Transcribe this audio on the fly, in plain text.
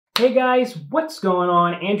Hey guys, what's going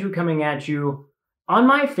on? Andrew coming at you. On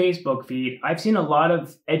my Facebook feed, I've seen a lot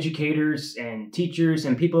of educators and teachers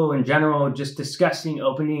and people in general just discussing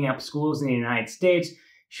opening up schools in the United States.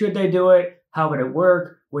 Should they do it? How would it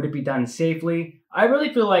work? Would it be done safely? I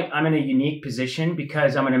really feel like I'm in a unique position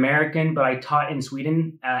because I'm an American, but I taught in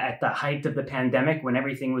Sweden at the height of the pandemic when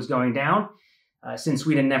everything was going down. Since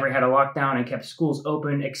Sweden never had a lockdown and kept schools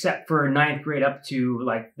open except for ninth grade up to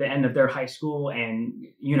like the end of their high school and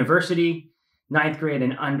university. Ninth grade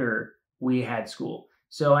and under, we had school.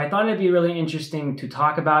 So I thought it'd be really interesting to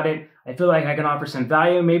talk about it. I feel like I can offer some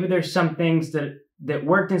value. Maybe there's some things that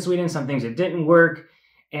worked in Sweden, some things that didn't work.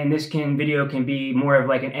 And this video can be more of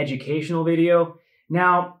like an educational video.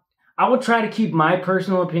 Now, I will try to keep my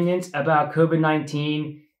personal opinions about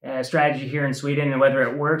COVID-19 strategy here in Sweden and whether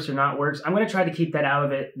it works or not works. I'm going to try to keep that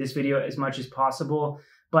out of this video as much as possible.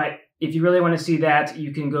 But if you really want to see that,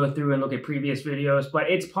 you can go through and look at previous videos. But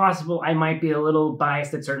it's possible I might be a little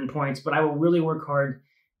biased at certain points, but I will really work hard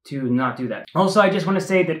to not do that. Also, I just want to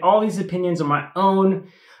say that all these opinions are my own,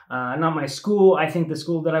 not my school. I think the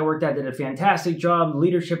school that I worked at did a fantastic job,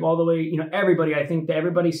 leadership all the way, everybody. I think that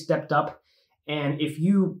everybody stepped up. And if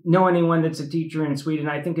you know anyone that's a teacher in Sweden,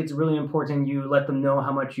 I think it's really important you let them know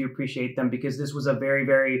how much you appreciate them, because this was a very,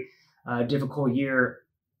 very difficult year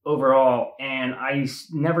overall. And I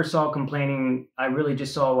never saw complaining. I really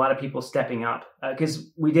just saw a lot of people stepping up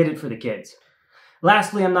because we did it for the kids.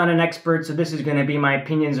 Lastly, I'm not an expert, so this is going to be my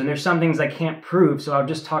opinions. And there's some things I can't prove, so I'll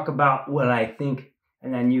just talk about what I think,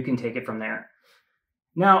 and then you can take it from there.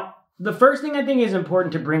 Now, the first thing I think is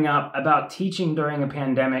important to bring up about teaching during a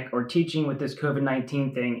pandemic or teaching with this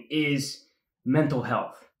COVID-19 thing is mental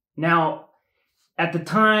health. Now, at the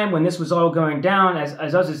time when this was all going down, as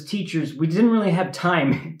us as teachers, we didn't really have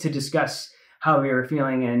time to discuss how we were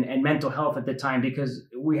feeling and mental health at the time because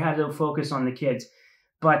we had to focus on the kids.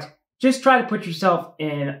 But just try to put yourself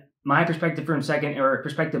in my perspective for a second, or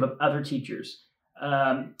perspective of other teachers.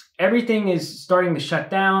 Everything is starting to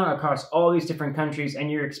shut down across all these different countries,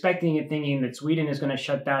 and you're expecting and thinking that Sweden is going to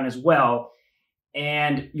shut down as well.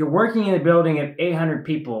 And you're working in a building of 800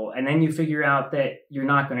 people, and then you figure out that you're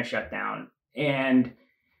not going to shut down. And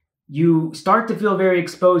you start to feel very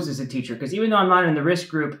exposed as a teacher, because even though I'm not in the risk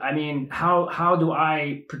group, I mean, how do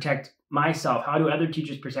I protect myself? How do other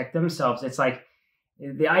teachers protect themselves? It's like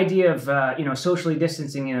the idea of, socially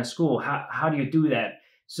distancing in a school. How do you do that?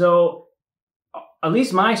 So at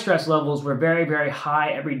least my stress levels were very, very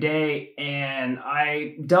high every day, and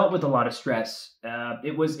I dealt with a lot of stress.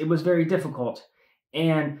 It was very difficult.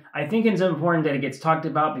 And I think it's important that it gets talked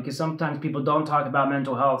about, because sometimes people don't talk about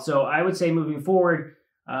mental health. So I would say moving forward,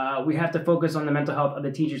 we have to focus on the mental health of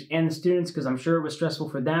the teachers and the students, because I'm sure it was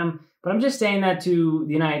stressful for them. But I'm just saying that to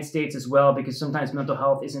the United States as well, because sometimes mental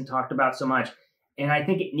health isn't talked about so much. And I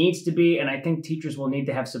think it needs to be, and I think teachers will need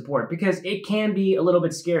to have support, because it can be a little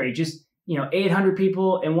bit scary. Just 800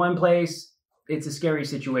 people in one place, it's a scary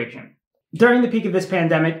situation. During the peak of this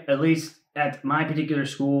pandemic, at least at my particular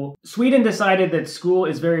school, Sweden decided that school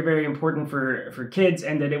is very, very important for kids,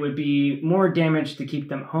 and that it would be more damage to keep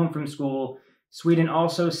them home from school. Sweden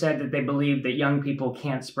also said that they believe that young people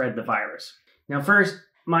can't spread the virus. Now, first,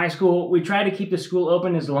 my school, we tried to keep the school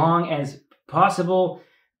open as long as possible,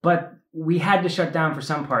 but we had to shut down for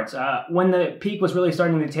some parts. When the peak was really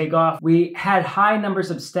starting to take off, we had high numbers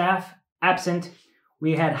of staff absent.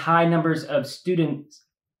 We had high numbers of students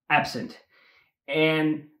absent.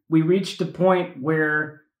 And we reached a point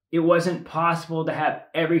where it wasn't possible to have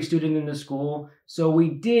every student in the school. So we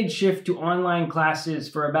did shift to online classes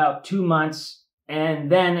for about 2 months.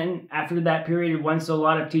 And then after that period, once a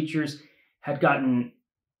lot of teachers had gotten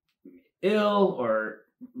ill or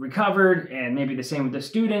recovered, and maybe the same with the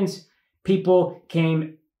students, people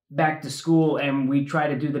came back to school, and we tried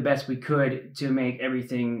to do the best we could to make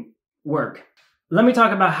everything work. Let me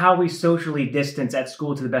talk about how we socially distance at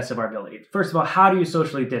school to the best of our ability. First of all, how do you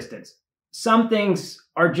socially distance? Some things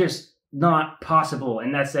are just not possible,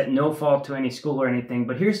 and that's at no fault to any school or anything.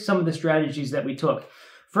 But here's some of the strategies that we took.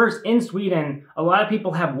 First, in Sweden, a lot of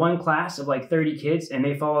people have one class of like 30 kids, and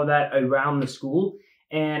they follow that around the school.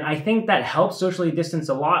 And I think that helps socially distance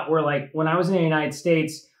a lot, where like when I was in the United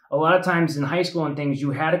States, a lot of times in high school and things,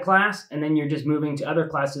 you had a class and then you're just moving to other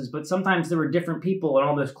classes. But sometimes there were different people in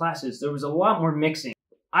all those classes. There was a lot more mixing.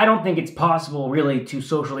 I don't think it's possible really to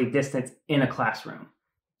socially distance in a classroom.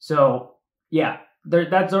 So yeah,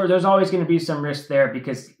 there's always going to be some risk there,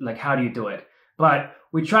 because like, how do you do it? But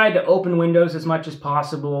we tried to open windows as much as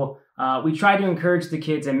possible. We tried to encourage the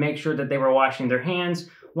kids and make sure that they were washing their hands.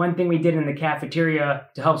 One thing we did in the cafeteria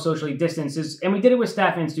to help socially distance is, and we did it with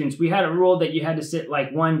staff and students, we had a rule that you had to sit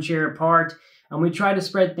like one chair apart. and we tried to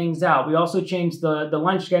spread things out. We also changed the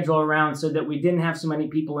lunch schedule around so that we didn't have so many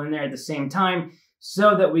people in there at the same time,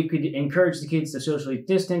 so that we could encourage the kids to socially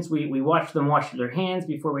distance. We watched them wash their hands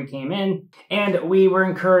before we came in, and we were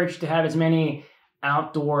encouraged to have as many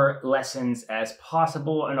outdoor lessons as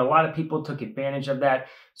possible, and a lot of people took advantage of that.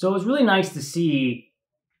 So it was really nice to see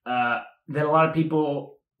that a lot of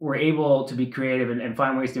people were able to be creative and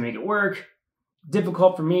find ways to make it work.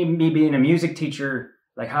 Difficult for me being a music teacher,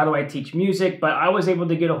 like how do I teach music? But I was able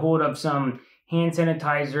to get a hold of some hand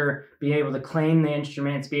sanitizer, be able to claim the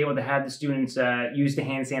instruments, be able to have the students use the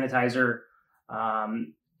hand sanitizer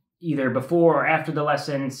either before or after the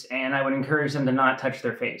lessons, and I would encourage them to not touch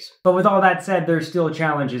their face. But with all that said, there's still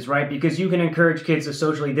challenges, right? Because you can encourage kids to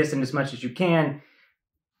socially distance as much as you can,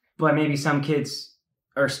 but maybe some kids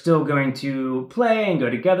are still going to play and go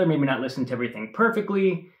together, maybe not listen to everything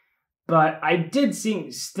perfectly. But I did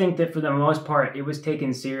think that for the most part, it was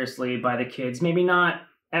taken seriously by the kids. Maybe not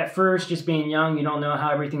at first, just being young, you don't know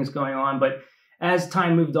how everything's going on. But as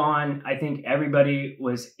time moved on, I think everybody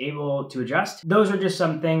was able to adjust. Those are just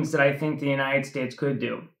some things that I think the United States could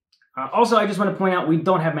do. Also, I just want to point out, we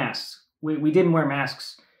don't have masks. We didn't wear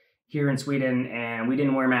masks here in Sweden, and we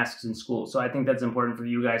didn't wear masks in school. So I think that's important for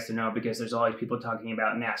you guys to know, because there's always people talking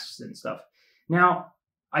about masks and stuff. Now,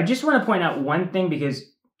 I just want to point out one thing, because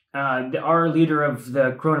our leader of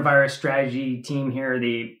the coronavirus strategy team here,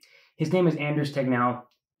 his name is Anders Tegnell,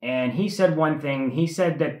 and he said one thing. He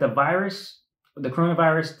said that the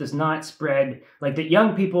coronavirus does not spread, like that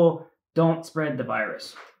young people don't spread the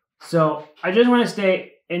virus. So I just want to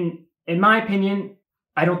state, in my opinion,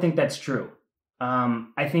 I don't think that's true.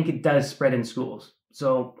 I think it does spread in schools.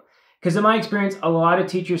 So, because in my experience, a lot of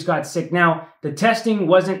teachers got sick. Now, the testing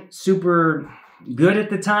wasn't super good at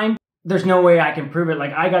the time. There's no way I can prove it.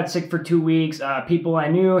 Like, I got sick for 2 weeks. People I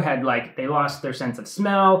knew had, they lost their sense of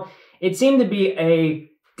smell. It seemed to be a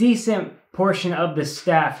decent portion of the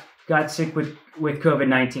staff got sick with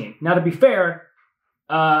COVID-19. Now, to be fair,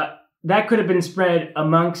 that could have been spread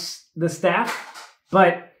amongst the staff,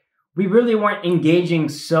 but we really weren't engaging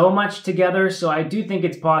so much together. So I do think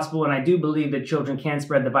it's possible, and I do believe that children can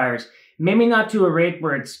spread the virus. Maybe not to a rate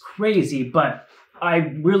where it's crazy, but I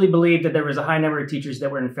really believe that there was a high number of teachers that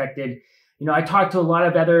were infected. You know, I talked to a lot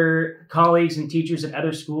of other colleagues and teachers at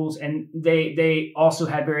other schools, and they also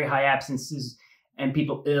had very high absences and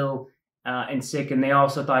people ill and sick, and they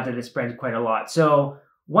also thought that it spread quite a lot. So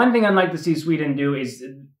one thing I'd like to see Sweden do is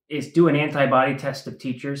do an antibody test of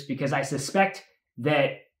teachers, because I suspect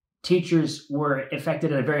that teachers were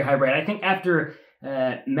affected at a very high rate. I think after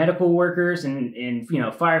medical workers and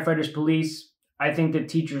firefighters, police, I think that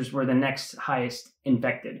teachers were the next highest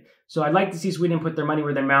infected. So I'd like to see Sweden put their money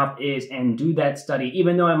where their mouth is and do that study.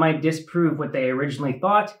 Even though it might disprove what they originally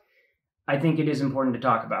thought, I think it is important to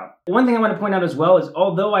talk about. One thing I want to point out as well is,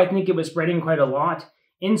 although I think it was spreading quite a lot,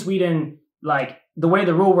 in Sweden, the way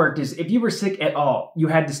the rule worked is if you were sick at all, you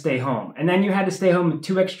had to stay home. And then you had to stay home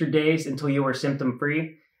 2 extra days until you were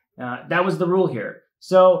symptom-free. That was the rule here.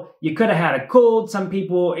 So you could have had a cold. Some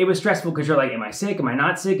people, it was stressful because you're like, am I sick? Am I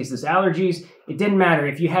not sick? Is this allergies? It didn't matter.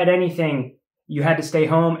 If you had anything, you had to stay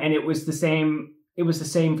home, and it was the same. It was the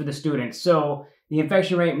same for the students. So the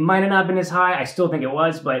infection rate might have not been as high. I still think it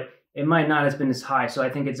was, but it might not have been as high. So I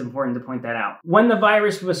think it's important to point that out. When the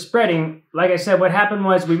virus was spreading, like I said, what happened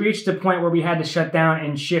was we reached a point where we had to shut down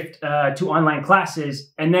and shift to online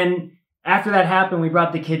classes. And then after that happened, we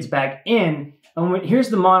brought the kids back in. And here's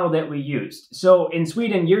the model that we used. So in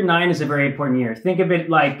Sweden, year 9 is a very important year. Think of it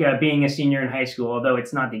like being a senior in high school, although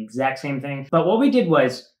it's not the exact same thing. But what we did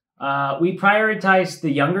was we prioritized the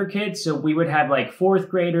younger kids. So we would have 4th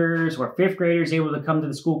graders or 5th graders able to come to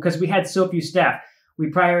the school because we had so few staff. We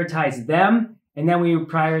prioritized them, and then we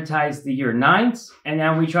prioritized the year 9s, and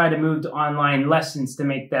then we tried to move to online lessons to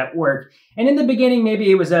make that work. And in the beginning, maybe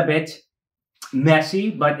it was a bit messy,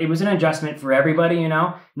 but it was an adjustment for everybody, you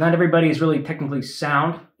know. Not everybody is really technically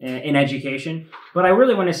sound in education. But I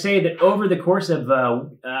really want to say that over the course of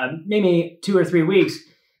maybe 2 or 3 weeks,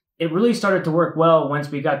 it really started to work well once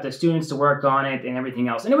we got the students to work on it and everything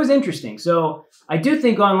else. And it was interesting. So I do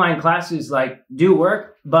think online classes do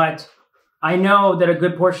work, but I know that a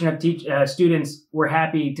good portion of students were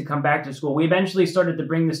happy to come back to school. We eventually started to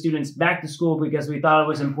bring the students back to school because we thought it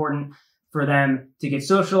was important for them to get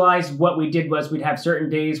socialized. What we did was we'd have certain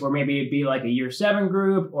days where maybe it'd be like a year 7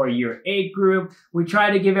 group or a year 8 group. We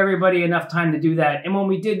tried to give everybody enough time to do that. And when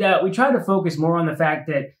we did that, we tried to focus more on the fact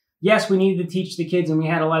that, yes, we needed to teach the kids and we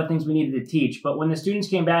had a lot of things we needed to teach. But when the students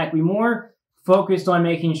came back, we more focused on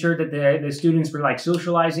making sure that the students were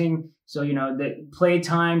socializing. So, the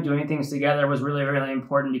playtime, doing things together was really, really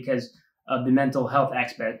important because of the mental health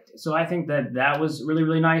aspect. So I think that that was really,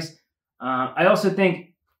 really nice. I also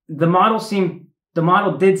think the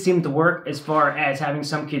model did seem to work as far as having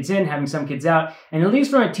some kids in, having some kids out. And at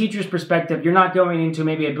least from a teacher's perspective, you're not going into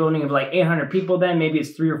maybe a building of like 800 people then, maybe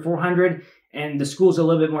it's 300 or 400, and the school's a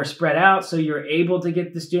little bit more spread out. So you're able to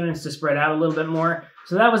get the students to spread out a little bit more.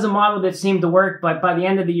 So that was a model that seemed to work. But by the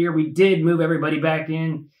end of the year, we did move everybody back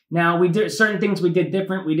in. Now, we did certain things we did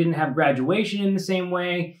different. We didn't have graduation in the same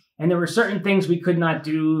way. And there were certain things we could not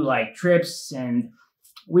do, like trips, and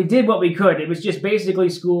we did what we could. It was just basically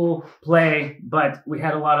school, play, but we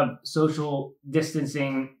had a lot of social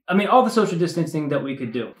distancing. I mean, all the social distancing that we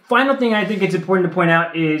could do. Final thing I think it's important to point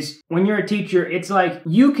out is when you're a teacher, it's like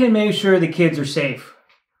you can make sure the kids are safe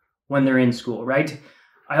when they're in school, right?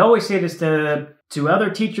 I always say this to other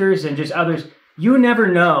teachers and just others. You never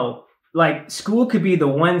know. Like, school could be the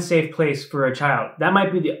one safe place for a child. That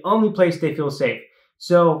might be the only place they feel safe.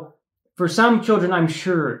 So for some children, I'm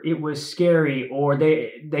sure it was scary, or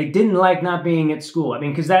they didn't like not being at school. I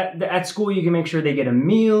mean, because at school, you can make sure they get a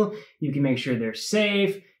meal. You can make sure they're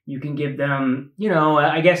safe. You can give them,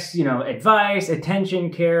 advice,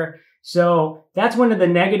 attention, care. So that's one of the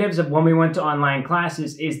negatives of when we went to online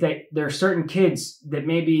classes, is that there are certain kids that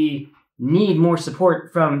maybe need more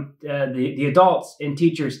support from the adults and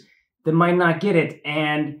teachers that might not get it,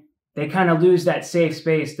 and they kind of lose that safe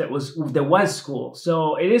space that was school.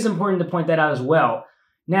 So it is important to point that out as well.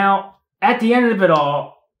 Now, at the end of it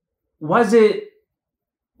all, was it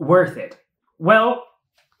worth it? Well,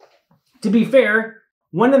 to be fair,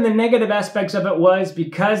 one of the negative aspects of it was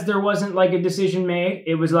because there wasn't like a decision made.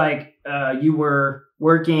 It was like you were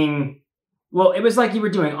working. Well, it was like you were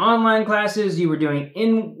doing online classes, you were doing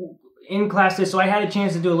in classes. So I had a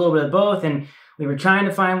chance to do a little bit of both, and we were trying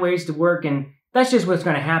to find ways to work, and that's just what's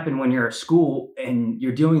going to happen when you're at school and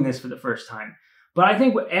you're doing this for the first time. But I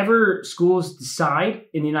think whatever schools decide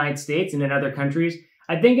in the United States and in other countries,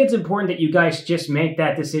 I think it's important that you guys just make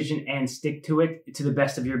that decision and stick to it to the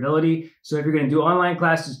best of your ability. So if you're going to do online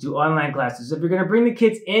classes, do online classes. If you're going to bring the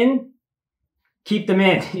kids in, keep them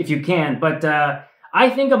in if you can. But I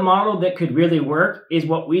think a model that could really work is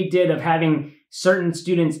what we did of having certain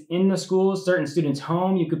students in the schools, certain students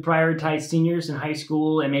home. You could prioritize seniors in high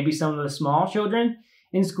school and maybe some of the small children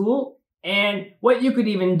in school. And what you could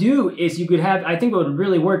even do is you could have, I think what would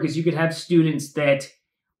really work is you could have students that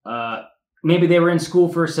maybe they were in school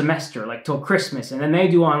for a semester, like till Christmas, and then they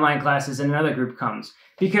do online classes and another group comes.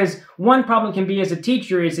 Because one problem can be as a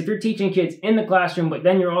teacher is if you're teaching kids in the classroom, but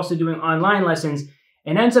then you're also doing online lessons,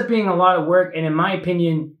 it ends up being a lot of work. And in my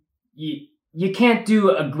opinion, you can't do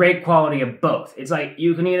a great quality of both. It's like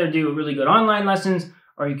you can either do really good online lessons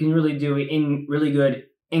or you can really do really good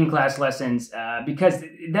in-class lessons because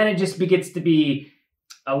then it just begins to be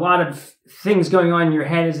a lot of things going on in your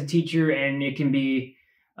head as a teacher, and it can be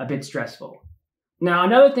a bit stressful. Now,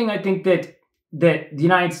 another thing I think that the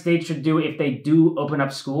United States should do if they do open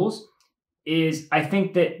up schools is I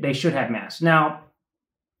think that they should have masks. Now,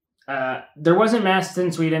 there wasn't masks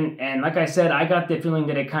in Sweden, and like I said, I got the feeling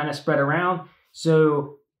that it kind of spread around.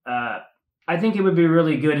 So I think it would be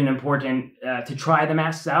really good and important to try the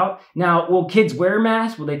masks out. Now, will kids wear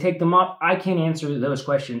masks? Will they take them off? I can't answer those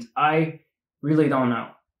questions. I really don't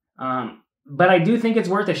know. But I do think it's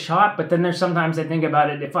worth a shot. But then there's sometimes I think about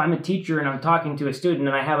it. If I'm a teacher and I'm talking to a student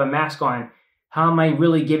and I have a mask on, how am I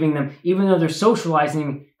really giving them, even though they're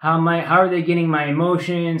socializing, how are they getting my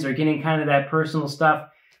emotions or getting kind of that personal stuff?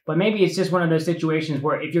 But maybe it's just one of those situations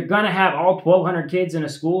where if you're going to have all 1,200 kids in a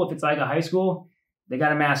school, if it's like a high school, they got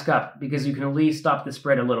to mask up because you can at least stop the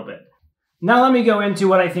spread a little bit. Now let me go into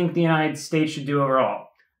what I think the United States should do overall.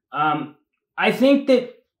 I think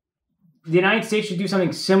that the United States should do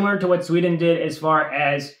something similar to what Sweden did as far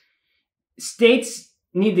as states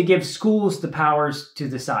need to give schools the powers to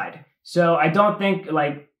decide. So I don't think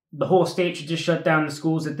like the whole state should just shut down the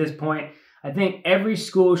schools at this point. I think every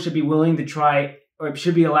school should be willing to try or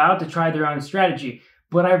should be allowed to try their own strategy.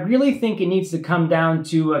 But I really think it needs to come down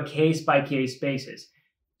to a case-by-case basis.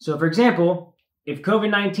 So, for example, if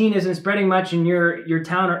COVID-19 isn't spreading much in your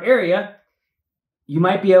town or area, you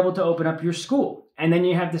might be able to open up your school. And then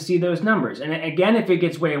you have to see those numbers. And again, if it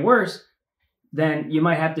gets way worse, then you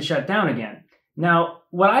might have to shut down again. Now,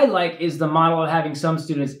 what I like is the model of having some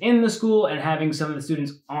students in the school and having some of the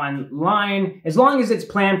students online, as long as it's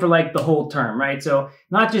planned for like the whole term, right? So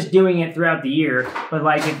not just doing it throughout the year, but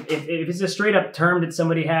like if it's a straight up term that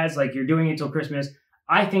somebody has, like you're doing it till Christmas,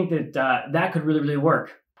 I think that that could really, really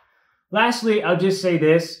work. Lastly, I'll just say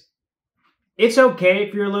this. It's okay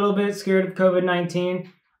if you're a little bit scared of COVID-19.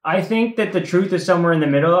 I think that the truth is somewhere in the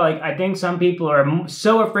middle. Like I think some people are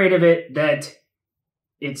so afraid of it that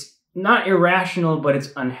it's not irrational, but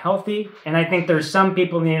it's unhealthy. And I think there's some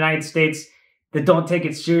people in the United States that don't take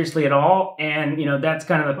it seriously at all. And, that's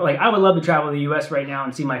kind of like, I would love to travel to the US right now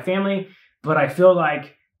and see my family, but I feel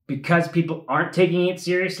like because people aren't taking it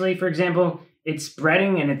seriously, for example, it's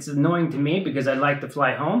spreading and it's annoying to me because I'd like to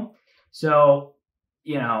fly home. So,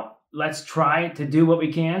 let's try to do what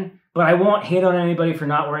we can. But I won't hate on anybody for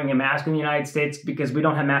not wearing a mask in the United States because we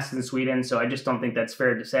don't have masks in Sweden. So I just don't think that's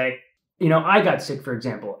fair to say. I got sick, for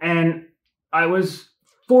example, and I was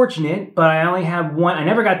fortunate, but I only had one. I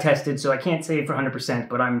never got tested, so I can't say for 100%,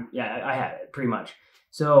 but I had it pretty much.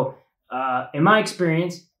 So in my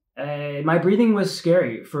experience, my breathing was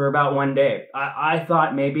scary for about one day. I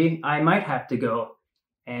thought maybe I might have to go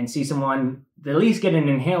and see someone to at least get an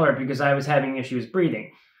inhaler because I was having issues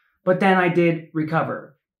breathing. But then I did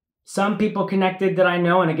recover. Some people connected that I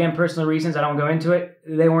know, and again, personal reasons, I don't go into it,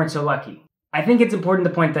 they weren't so lucky. I think it's important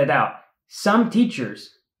to point that out. Some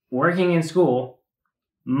teachers working in school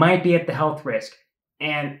might be at the health risk.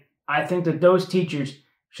 And I think that those teachers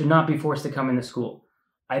should not be forced to come into school.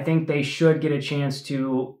 I think they should get a chance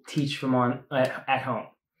to teach from at home.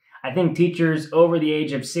 I think teachers over the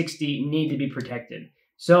age of 60 need to be protected.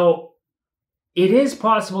 So it is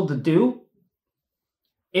possible to do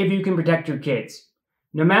if you can protect your kids.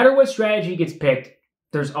 No matter what strategy gets picked,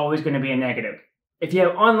 there's always going to be a negative. If you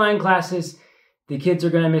have online classes, the kids are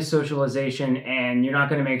going to miss socialization and you're not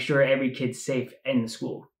going to make sure every kid's safe in the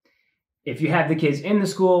school. If you have the kids in the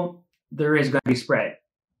school, there is going to be spread.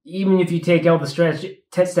 Even if you take all the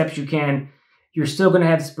steps you can, you're still going to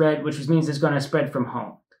have spread, which means it's going to spread from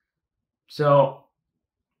home. So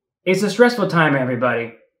it's a stressful time,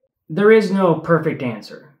 everybody. There is no perfect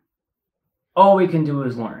answer. All we can do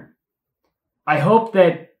is learn. I hope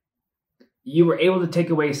that you were able to take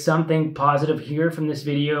away something positive here from this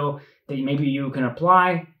video that maybe you can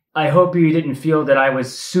apply. I hope you didn't feel that I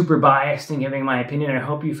was super biased in giving my opinion. I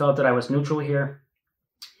hope you felt that I was neutral here.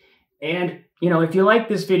 And, if you like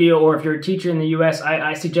this video or if you're a teacher in the US,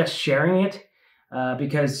 I suggest sharing it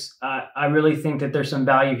because I really think that there's some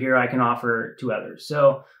value here I can offer to others.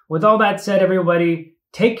 So with all that said, everybody,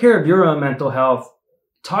 take care of your own mental health.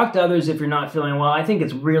 Talk to others if you're not feeling well. I think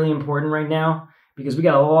it's really important right now because we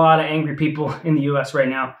got a lot of angry people in the US right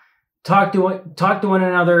now. Talk to one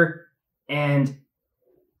another, and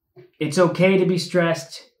it's okay to be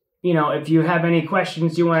stressed. If you have any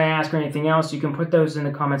questions you want to ask or anything else, you can put those in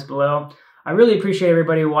the comments below. I really appreciate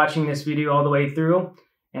everybody watching this video all the way through,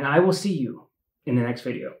 and I will see you in the next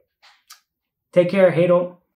video. Take care, Hadel.